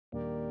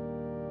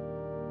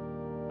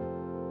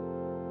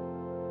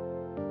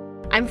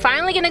I'm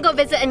finally gonna go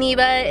visit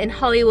Amoeba in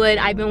Hollywood.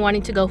 I've been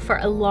wanting to go for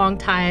a long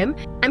time.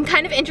 I'm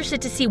kind of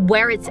interested to see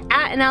where it's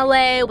at in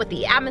LA, what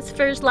the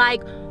atmosphere's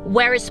like,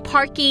 where is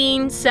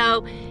parking.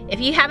 So if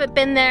you haven't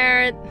been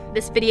there,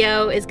 this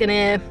video is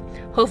gonna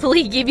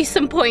hopefully give you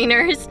some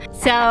pointers.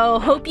 So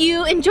hope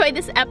you enjoy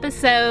this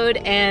episode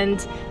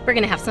and we're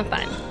gonna have some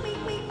fun.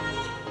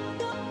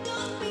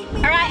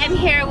 Alright, I'm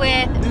here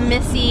with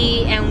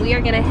Missy and we are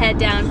gonna head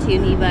down to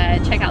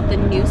Amoeba, check out the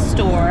new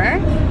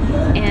store,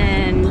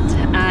 and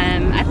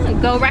I don't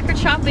know, go record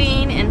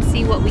shopping and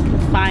see what we can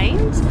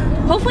find.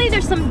 Hopefully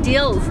there's some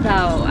deals though.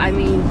 I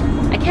mean,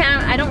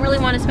 I don't really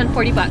want to spend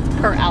 40 bucks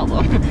per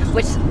album,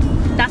 which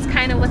that's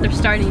kind of what they're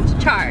starting to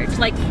charge.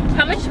 Like,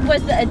 how much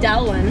was the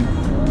Adele one?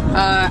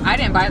 I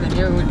didn't buy the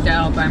new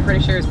Adele, but I'm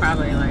pretty sure it's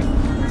probably like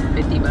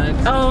 50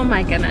 bucks. Oh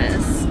my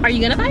goodness. Are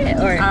you gonna buy it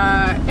or?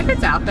 If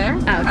it's out there.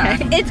 Oh,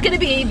 okay. It's gonna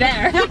be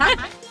there.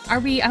 I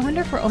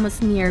wonder if we're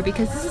almost near,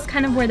 because this is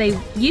kind of where they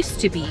used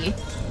to be.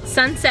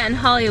 Sunset in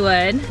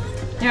Hollywood.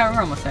 Yeah,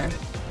 we're almost there.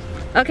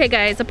 Okay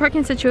guys, the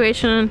parking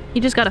situation, you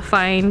just gotta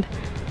find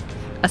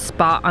a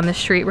spot on the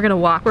street. We're gonna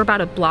walk, we're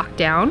about a block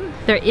down.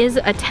 There is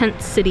a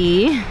tent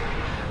city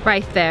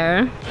right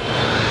there.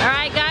 All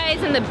right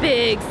guys, in the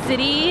big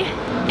city,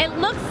 it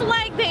looks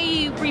like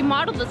they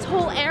remodeled this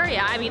whole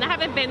area. I mean, I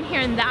haven't been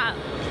here in that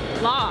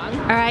long.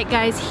 All right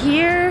guys,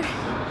 here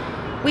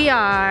we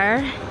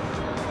are.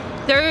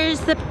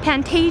 There's the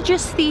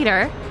Pantages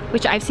Theater,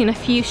 which I've seen a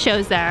few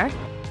shows there.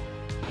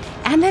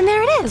 And then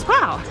there it is,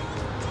 wow.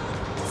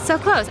 So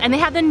close, and they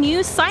have the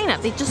new sign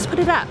up. They just put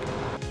it up.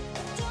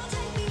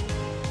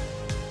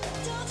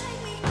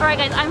 All right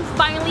guys, I'm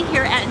finally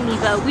here at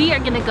Amoeba. We are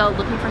gonna go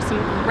looking for some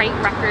great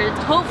records.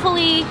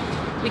 Hopefully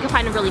we can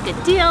find a really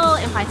good deal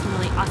and find some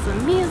really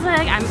awesome music.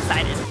 I'm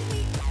excited.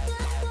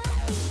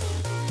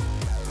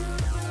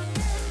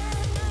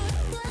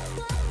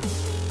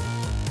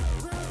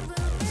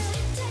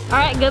 All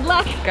right, good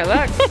luck. Good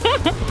luck.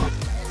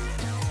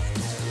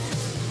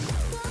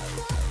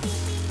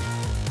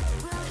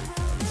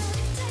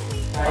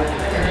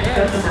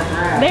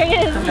 There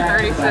it is.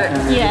 36.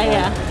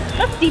 Yeah.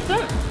 That's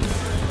decent.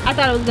 I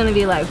thought it was gonna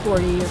be like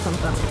 40 or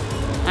something.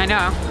 I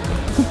know.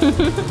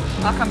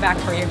 I'll come back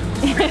for you.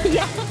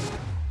 Yeah.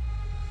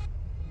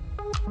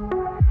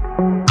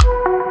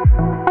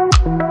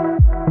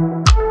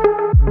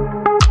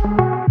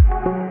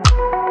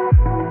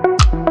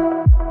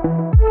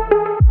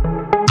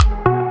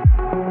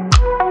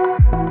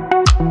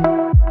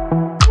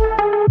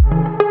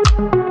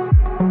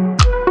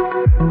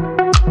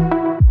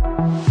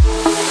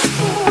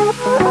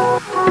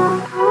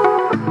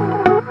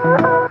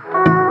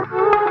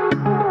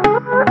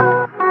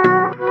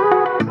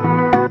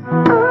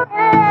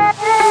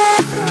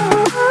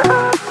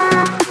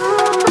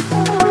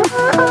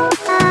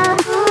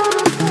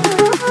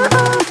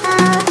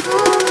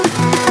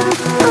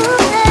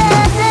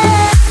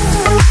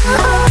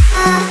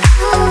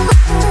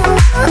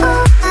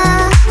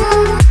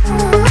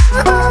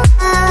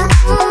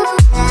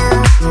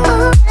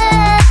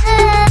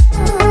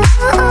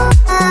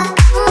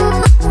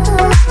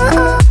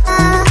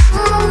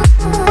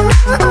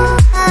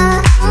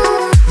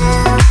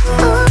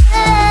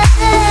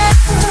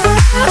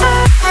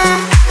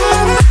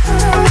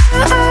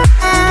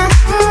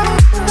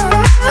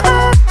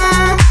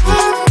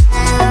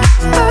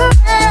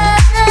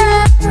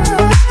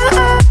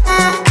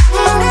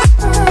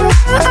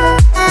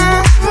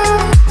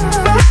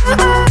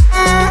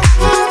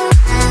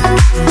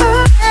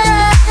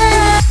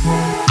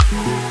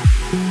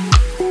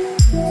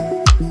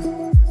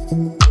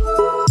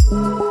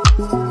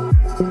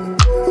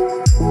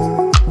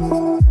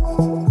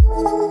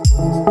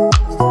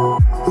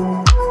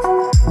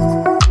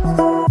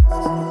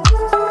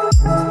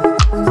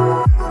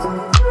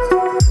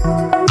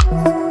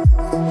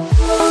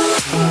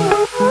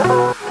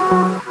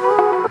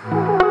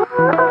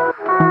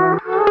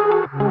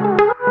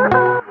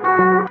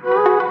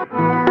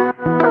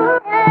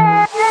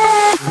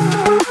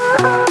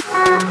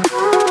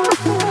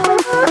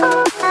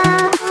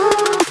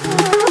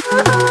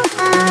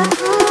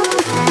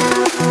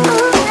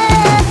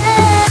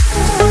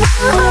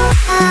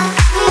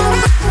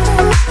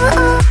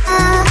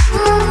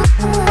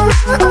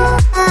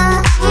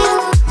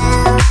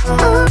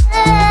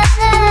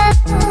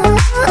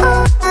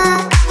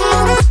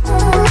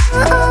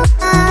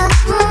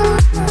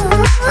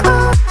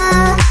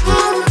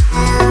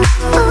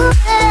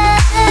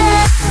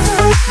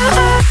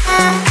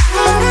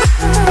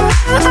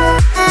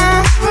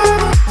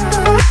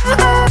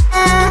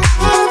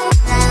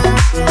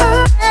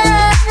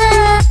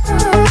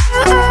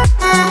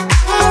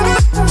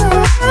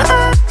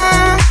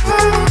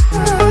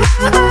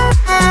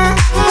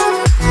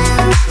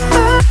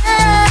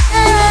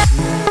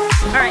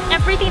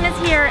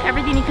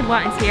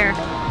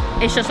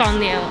 It's just all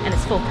new and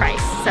it's full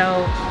price.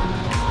 So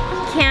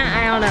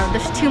I don't know,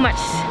 there's too much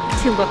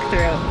to look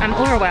through. I'm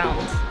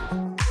overwhelmed.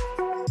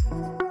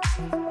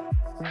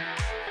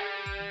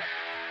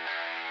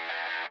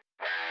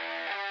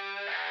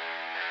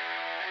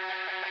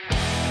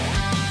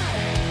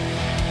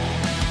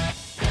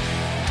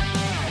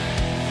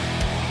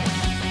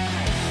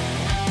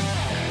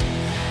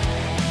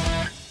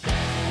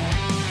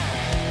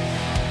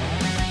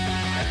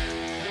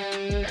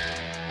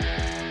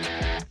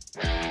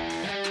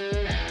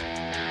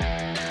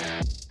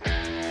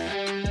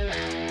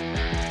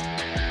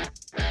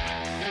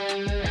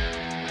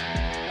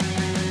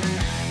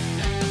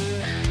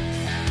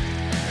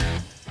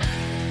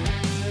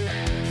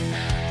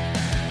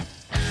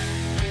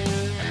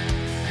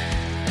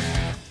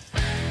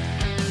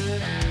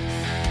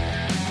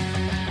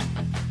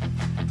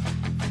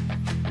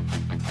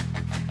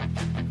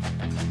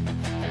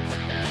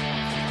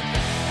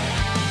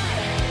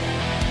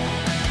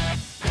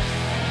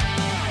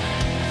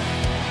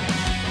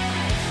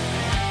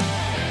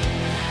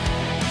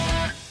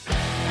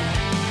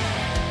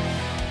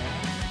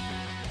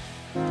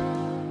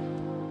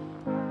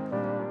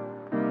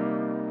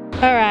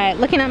 All right,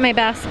 looking at my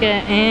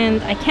basket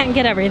and I can't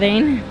get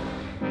everything.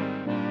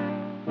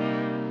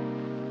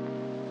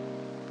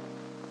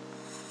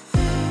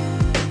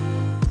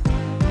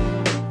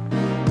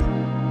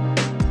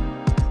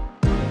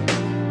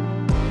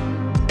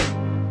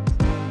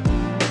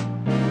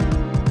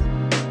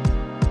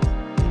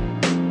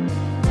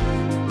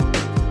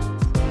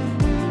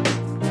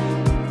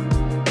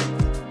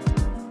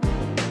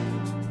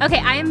 Okay,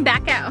 I am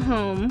back at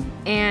home,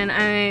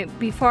 and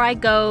before I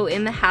go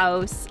in the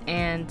house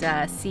and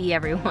see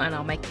everyone,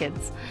 all my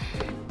kids,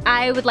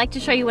 I would like to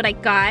show you what I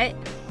got.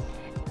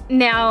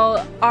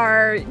 Now,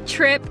 our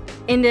trip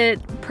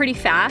ended pretty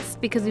fast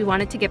because we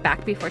wanted to get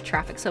back before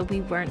traffic, so we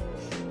weren't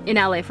in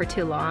LA for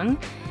too long.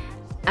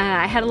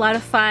 I had a lot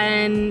of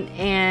fun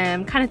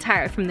and I'm kind of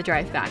tired from the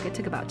drive back. It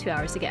took about 2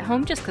 hours to get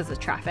home just because of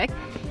traffic.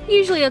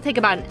 Usually it'll take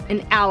about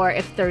an hour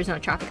if there's no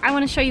traffic. I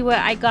want to show you what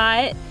I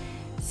got.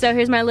 So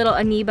here's my little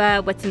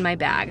Amoeba, what's in my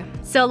bag.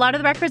 So a lot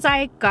of the records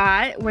I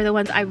got were the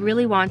ones I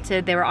really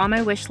wanted. They were on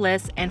my wish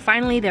list, and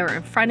finally they were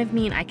in front of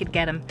me and I could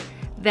get them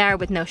there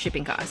with no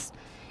shipping costs.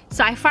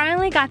 So I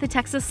finally got the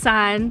Texas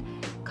Sun,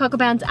 Coco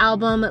Band's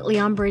album,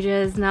 Leon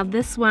Bridges. Now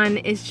this one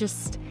is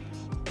just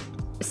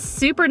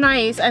super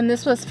nice, and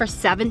this was for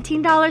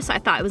 $17, so I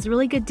thought it was a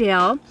really good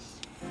deal.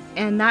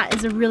 And that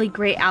is a really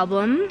great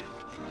album.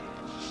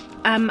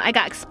 I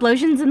got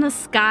Explosions in the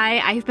Sky.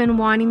 I've been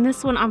wanting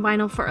this one on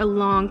vinyl for a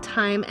long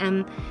time,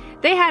 and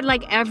they had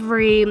like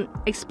every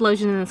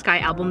Explosion in the Sky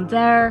album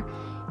there.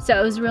 So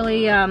it was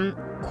really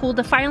cool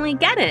to finally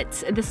get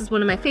it. This is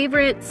one of my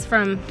favorites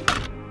from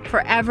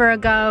forever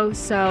ago,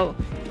 so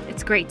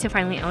it's great to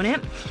finally own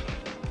it.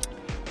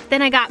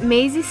 Then I got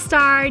Maisie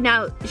Star.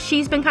 Now,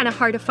 she's been kind of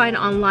hard to find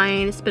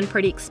online. It's been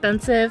pretty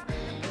expensive.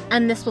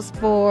 And this was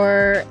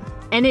for,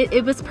 and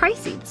it was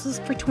pricey. This was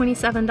for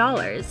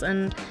 $27.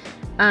 And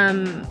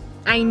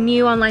I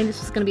knew online this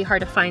was gonna be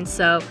hard to find,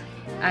 so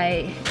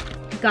I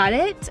got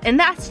it. And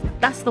that's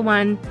the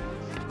one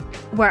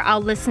where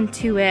I'll listen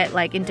to it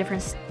like in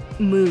different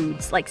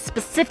moods, like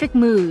specific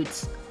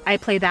moods. I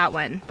play that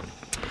one.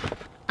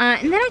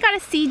 And then I got a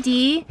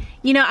CD.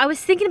 You know, I was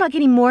thinking about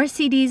getting more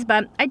CDs,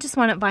 but I just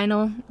wanted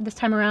vinyl this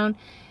time around.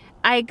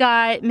 I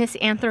got Miss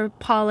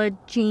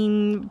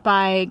Anthropology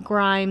by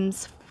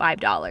Grimes,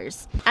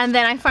 $5. And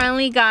then I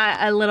finally got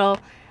a little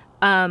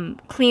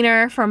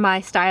cleaner for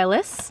my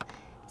stylus.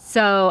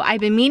 So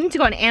I've been meaning to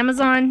go on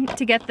Amazon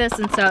to get this,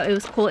 and so it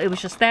was cool. It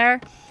was just there.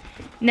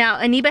 Now,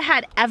 Amoeba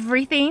had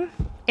everything.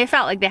 It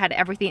felt like they had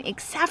everything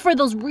except for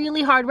those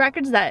really hard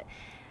records that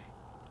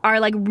are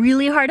like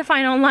really hard to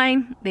find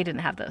online. They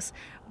didn't have those.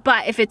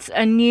 But if it's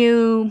a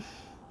new,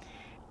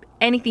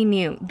 anything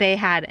new, they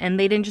had, and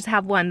they didn't just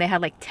have one, they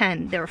had like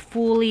 10. They were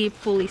fully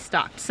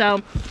stocked.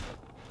 So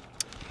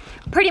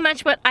pretty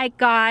much what I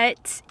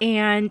got.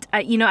 And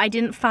you know, I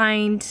didn't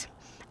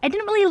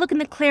really look in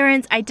the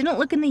clearance. I didn't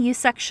look in the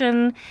used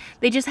section.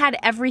 They just had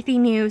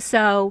everything new,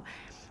 so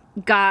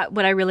got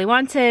what I really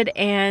wanted.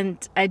 And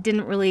I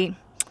don't know,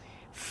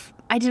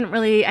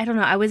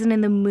 I wasn't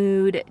in the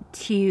mood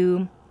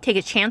to take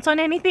a chance on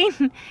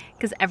anything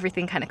because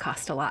everything kind of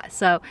cost a lot.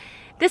 So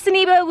this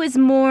Amoeba was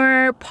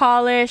more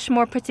polished,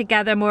 more put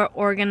together, more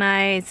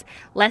organized,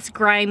 less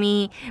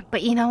grimy.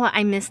 But you know what?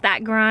 I miss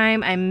that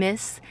grime. I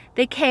miss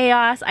the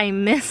chaos.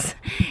 It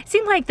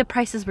seemed like the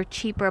prices were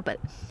cheaper, but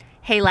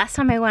hey, last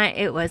time I went,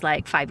 it was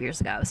like 5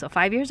 years ago. So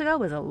 5 years ago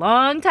was a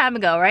long time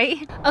ago,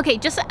 right? Okay,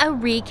 just a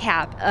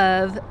recap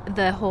of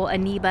the whole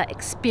Amoeba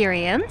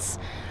experience.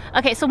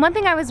 Okay, so one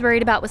thing I was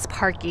worried about was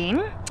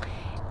parking.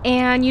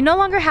 And you no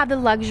longer have the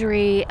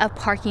luxury of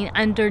parking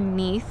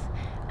underneath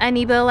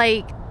Amoeba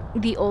like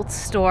the old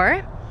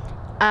store.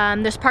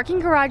 There's parking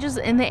garages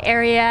in the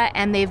area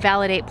and they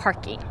validate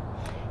parking.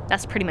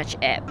 That's pretty much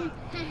it.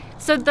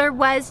 So there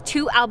was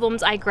 2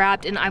 albums I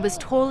grabbed and I was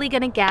totally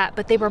gonna get,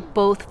 but they were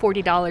both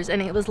 $40.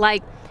 And it was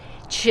like,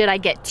 should I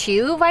get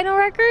 2 vinyl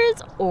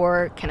records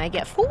or can I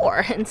get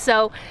 4? And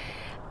so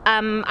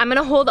I'm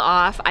gonna hold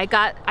off.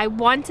 I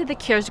wanted the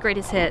Cure's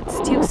Greatest Hits.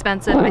 Too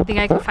expensive. I think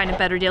I can find a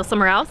better deal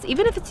somewhere else,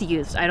 even if it's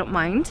used. I don't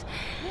mind.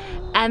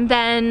 And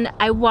then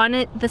I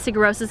wanted the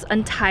Sigur Rós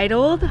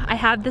Untitled. I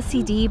have the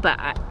CD,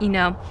 but you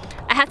know,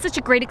 I had such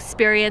a great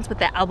experience with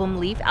the album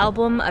Leaf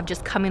album of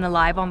just coming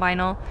alive on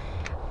vinyl.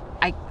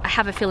 I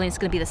have a feeling it's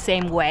gonna be the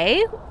same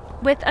way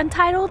with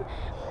Untitled,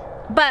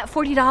 But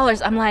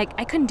 $40, I'm like,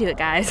 I couldn't do it,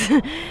 guys.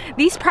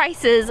 These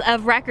prices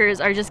of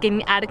records are just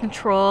getting out of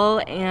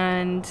control,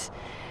 and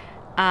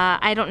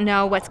I don't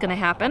know what's gonna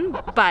happen,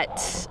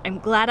 but I'm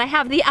glad I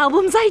have the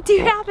albums I do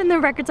have and the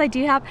records I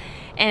do have,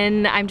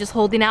 and I'm just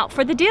holding out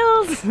for the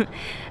deals.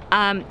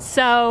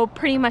 So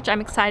pretty much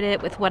I'm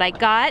excited with what I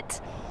got.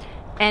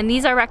 And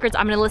these are records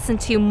I'm gonna listen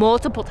to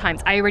multiple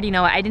times. I already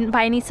know it. I didn't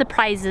buy any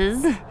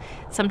surprises.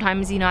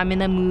 Sometimes, you know, I'm in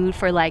the mood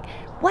for like,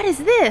 what is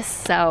this?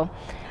 So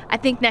I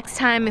think next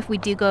time if we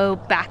do go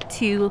back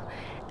to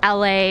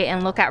LA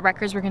and look at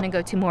records, we're gonna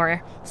go to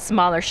more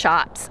smaller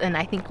shops, and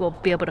I think we'll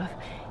be able to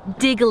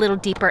dig a little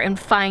deeper and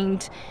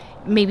find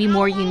maybe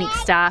more unique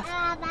stuff,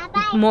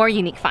 more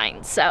unique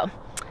finds. So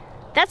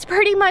that's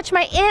pretty much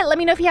my it. Let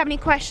me know if you have any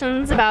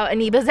questions about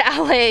Amoeba's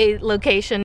LA location.